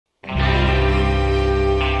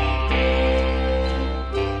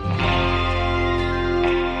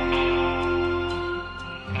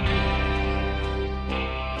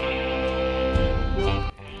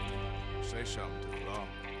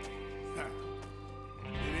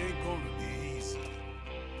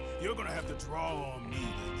You're gonna have to draw on me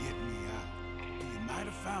to get me out. You might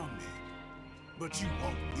have found me, but you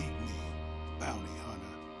won't beat me, bounty hunter.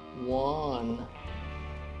 1,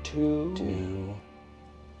 2,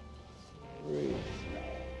 3.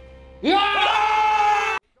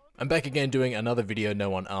 I'm back again doing another video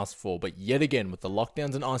no one asked for, but yet again with the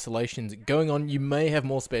lockdowns and isolations going on, you may have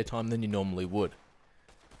more spare time than you normally would.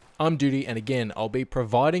 I'm Dudi, and again, I'll be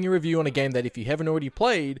providing a review on a game that if you haven't already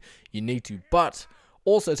played, you need to, but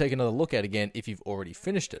also take another look at again if you've already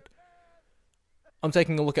finished it. I'm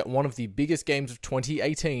taking a look at one of the biggest games of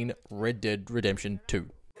 2018, Red Dead Redemption 2.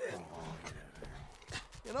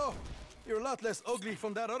 You know, you're a lot less ugly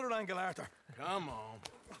from that other angle, Arthur. Come on.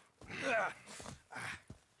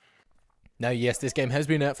 Now yes, this game has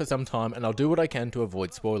been out for some time, and I'll do what I can to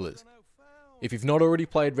avoid spoilers. If you've not already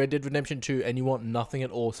played Red Dead Redemption 2 and you want nothing at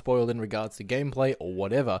all spoiled in regards to gameplay or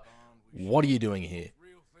whatever, what are you doing here?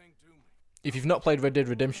 If you've not played Red Dead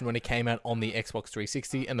Redemption when it came out on the Xbox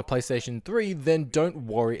 360 and the PlayStation 3, then don't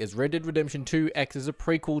worry, as Red Dead Redemption 2 acts as a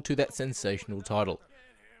prequel to that sensational title.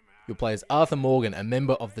 You'll play as Arthur Morgan, a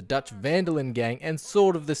member of the Dutch Vandalin gang and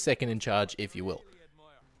sort of the second in charge, if you will.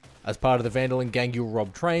 As part of the Vandalin gang, you'll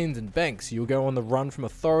rob trains and banks, you'll go on the run from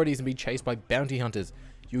authorities and be chased by bounty hunters.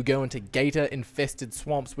 You'll go into gator-infested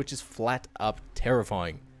swamps, which is flat up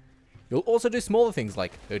terrifying. You'll also do smaller things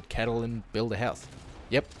like herd cattle and build a house.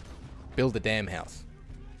 Yep, build a damn house.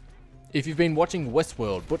 If you've been watching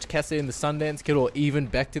Westworld, Butch Cassidy and the Sundance Kid, or even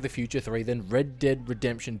Back to the Future 3, then Red Dead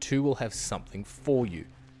Redemption 2 will have something for you.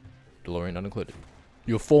 DeLorean not included.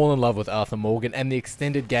 You'll fall in love with Arthur Morgan and the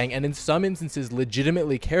extended gang, and in some instances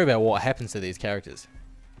legitimately care about what happens to these characters.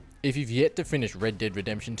 If you've yet to finish Red Dead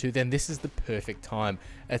Redemption 2, then this is the perfect time,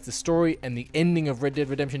 as the story and the ending of Red Dead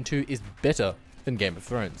Redemption 2 is better than Game of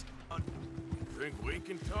Thrones. Think we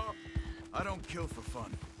can talk? I don't kill for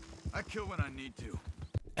fun. I kill when I need to.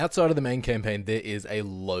 Outside of the main campaign, there is a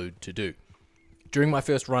load to do. During my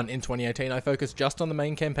first run in 2018, I focused just on the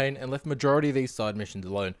main campaign and left majority of these side missions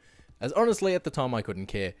alone, as honestly at the time I couldn't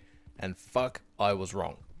care, and fuck, I was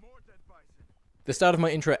wrong. The start of my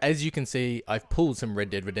intro, as you can see, I've pulled some Red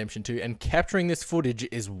Dead Redemption 2, and capturing this footage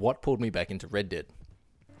is what pulled me back into Red Dead.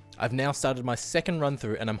 I've now started my second run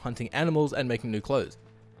through and I'm hunting animals and making new clothes.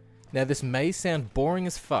 Now this may sound boring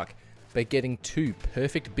as fuck, but getting 2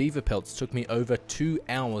 perfect beaver pelts took me over 2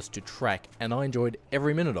 hours to track, and I enjoyed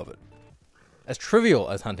every minute of it. As trivial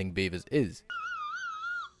as hunting beavers is,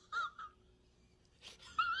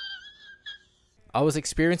 I was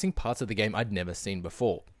experiencing parts of the game I'd never seen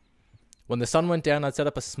before. When the sun went down, I'd set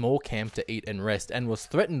up a small camp to eat and rest, and was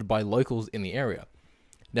threatened by locals in the area.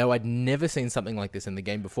 Now, I'd never seen something like this in the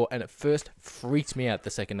game before, and it first freaked me out the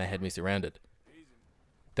second they had me surrounded.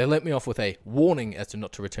 They let me off with a warning as to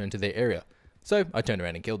not to return to their area, so I turned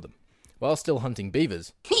around and killed them. While still hunting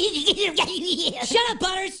beavers, Shut up,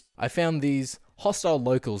 Butters! I found these hostile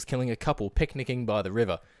locals killing a couple picnicking by the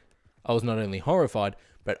river. I was not only horrified,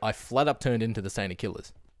 but I flat up turned into the saner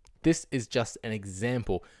killers. This is just an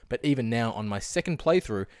example, but even now on my second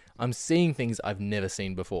playthrough, I'm seeing things I've never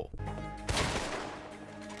seen before.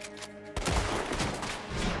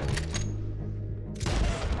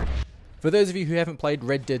 For those of you who haven't played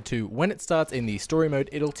Red Dead 2, when it starts in the story mode,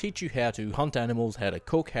 it'll teach you how to hunt animals, how to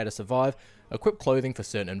cook, how to survive, equip clothing for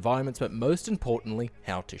certain environments, but most importantly,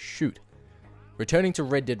 how to shoot. Returning to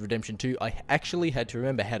Red Dead Redemption 2, I actually had to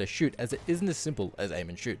remember how to shoot, as it isn't as simple as aim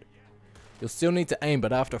and shoot. You'll still need to aim,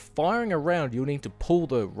 but after firing a round, you'll need to pull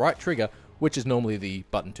the right trigger, which is normally the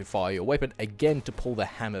button to fire your weapon, again to pull the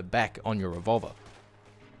hammer back on your revolver.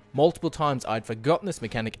 Multiple times I'd forgotten this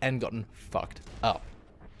mechanic and gotten fucked up.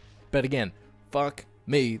 But again, fuck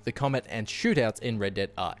me, the combat and shootouts in Red Dead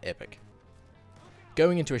are epic.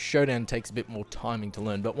 Going into a showdown takes a bit more timing to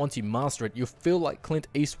learn, but once you master it, you'll feel like Clint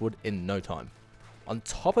Eastwood in no time. On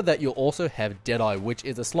top of that, you'll also have Deadeye, which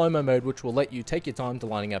is a slow-mo mode which will let you take your time to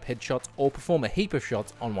lining up headshots or perform a heap of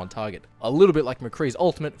shots on one target. A little bit like McCree's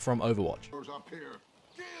ultimate from Overwatch.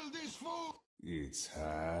 It's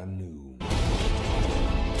high noon.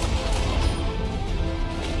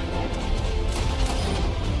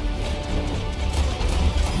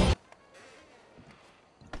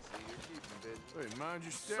 Hey, mind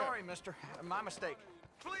your step. Sorry, mister. My mistake.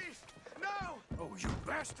 Please, no! Oh, you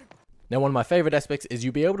bastard! Now, one of my favourite aspects is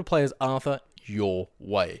you'll be able to play as Arthur your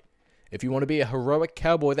way. If you want to be a heroic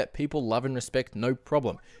cowboy that people love and respect, no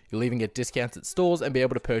problem. You'll even get discounts at stores and be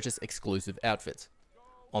able to purchase exclusive outfits.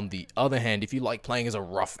 On the other hand, if you like playing as a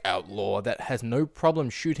rough outlaw that has no problem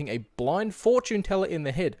shooting a blind fortune teller in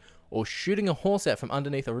the head, or shooting a horse out from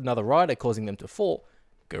underneath another rider causing them to fall,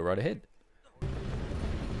 go right ahead.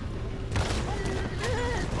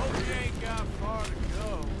 Oh, you ain't got far to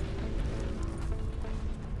go.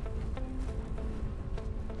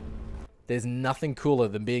 There's nothing cooler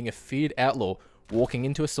than being a feared outlaw, walking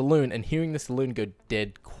into a saloon and hearing the saloon go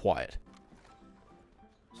dead quiet.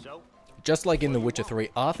 Just like in The Witcher 3,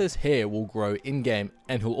 Arthur's hair will grow in-game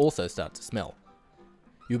and he'll also start to smell.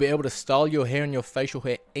 You'll be able to style your hair and your facial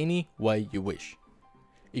hair any way you wish.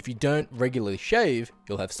 If you don't regularly shave,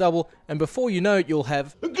 you'll have stubble, and before you know it, you'll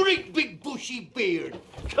have A great big bushy beard.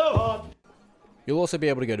 Come on. You'll also be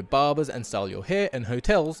able to go to barbers and style your hair, and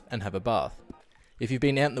hotels and have a bath. If you've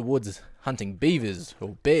been out in the woods hunting beavers or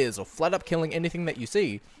bears or flat up killing anything that you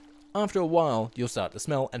see, after a while you'll start to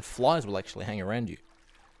smell and flies will actually hang around you.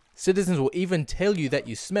 Citizens will even tell you that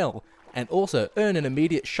you smell and also earn an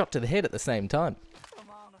immediate shot to the head at the same time.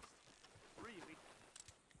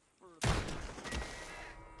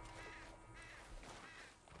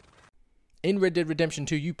 In Red Dead Redemption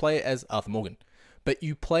 2 you play as Arthur Morgan, but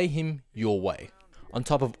you play him your way. On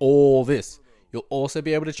top of all this, you'll also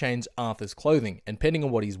be able to change Arthur's clothing, and depending on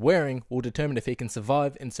what he's wearing will determine if he can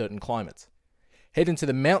survive in certain climates. Head into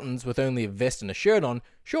the mountains with only a vest and a shirt on,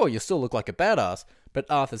 sure you'll still look like a badass, but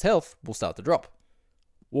Arthur's health will start to drop.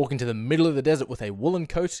 Walk into the middle of the desert with a woolen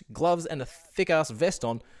coat, gloves and a thick ass vest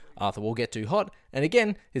on, Arthur will get too hot, and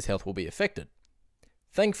again his health will be affected.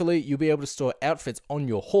 Thankfully, you'll be able to store outfits on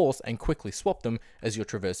your horse and quickly swap them as you're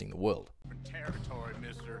traversing the world. Territory,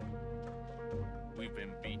 mister. We've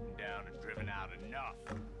been beaten down and driven out enough.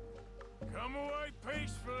 Come away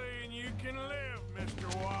peacefully and you can live,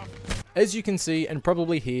 Mr. Wop. As you can see and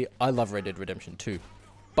probably hear, I love Red Dead Redemption 2,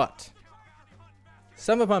 but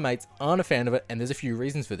some of my mates aren't a fan of it, and there's a few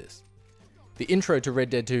reasons for this. The intro to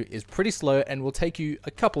Red Dead 2 is pretty slow and will take you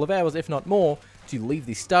a couple of hours, if not more, to leave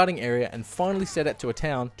the starting area and finally set out to a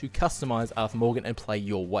town to customize Arthur Morgan and play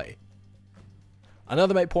your way.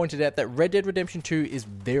 Another mate pointed out that Red Dead Redemption 2 is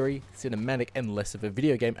very cinematic and less of a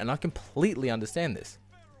video game, and I completely understand this.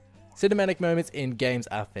 Cinematic moments in games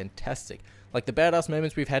are fantastic, like the badass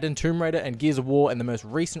moments we've had in Tomb Raider and Gears of War and the most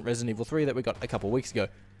recent Resident Evil 3 that we got a couple weeks ago.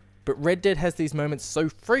 But Red Dead has these moments so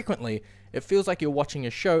frequently, it feels like you're watching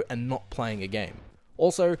a show and not playing a game.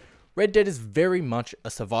 Also, Red Dead is very much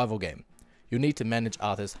a survival game. You'll need to manage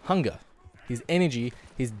Arthur's hunger, his energy,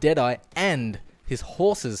 his deadeye, and his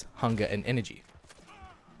horse's hunger and energy.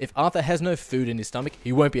 If Arthur has no food in his stomach,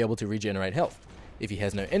 he won't be able to regenerate health. If he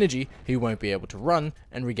has no energy, he won't be able to run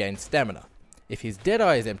and regain stamina. If his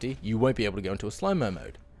deadeye is empty, you won't be able to go into a slow-mo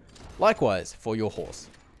mode. Likewise for your horse.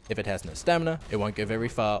 If it has no stamina, it won't go very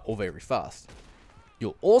far or very fast.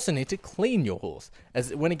 You'll also need to clean your horse,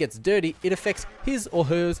 as when it gets dirty, it affects his or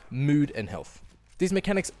her mood and health. These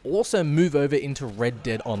mechanics also move over into Red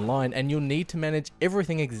Dead Online, and you'll need to manage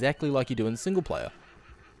everything exactly like you do in single player.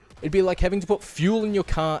 It'd be like having to put fuel in your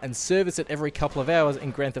car and service it every couple of hours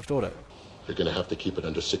in Grand Theft Auto. You're gonna have to keep it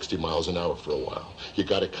under 60 miles an hour for a while. You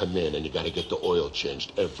gotta come in and you gotta get the oil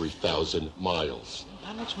changed every 1,000 miles.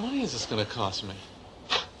 How much money is this gonna cost me?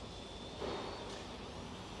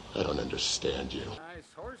 I don't understand you.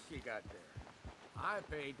 Nice horse you got there. I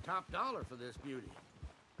paid top dollar for this beauty.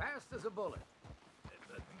 Fast as a bullet.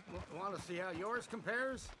 Want to see how yours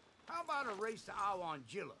compares? How about a race to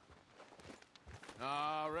Awangilla?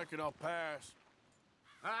 I reckon I'll pass.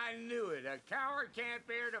 I knew it. A coward can't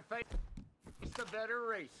bear to face the better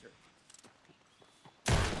racer.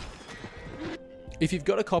 If you've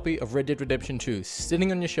got a copy of Red Dead Redemption 2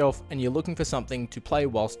 sitting on your shelf and you're looking for something to play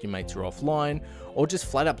whilst your mates are offline, or just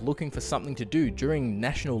flat up looking for something to do during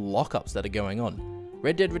national lockups that are going on,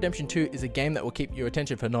 Red Dead Redemption 2 is a game that will keep your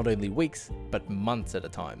attention for not only weeks, but months at a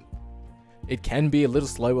time. It can be a little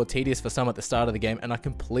slow or tedious for some at the start of the game, and I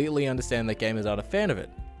completely understand that gamers aren't a fan of it.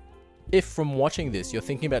 If from watching this you're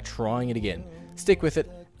thinking about trying it again, stick with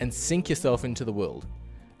it and sink yourself into the world.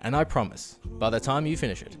 And I promise, by the time you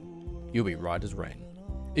finish it, you'll be right as rain.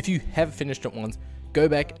 If you have finished it once, go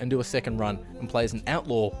back and do a second run and play as an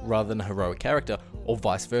outlaw rather than a heroic character, or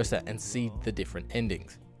vice versa, and see the different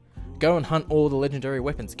endings. Go and hunt all the legendary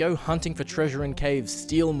weapons, go hunting for treasure in caves,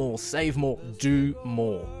 steal more, save more, do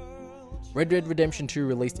more. Red Dead Redemption 2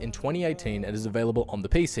 released in 2018 and is available on the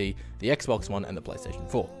PC, the Xbox One and the PlayStation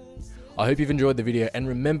 4. I hope you've enjoyed the video, and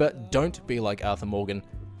remember, don't be like Arthur Morgan.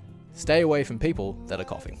 Stay away from people that are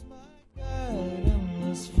coughing.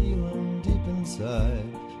 This feeling deep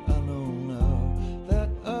inside.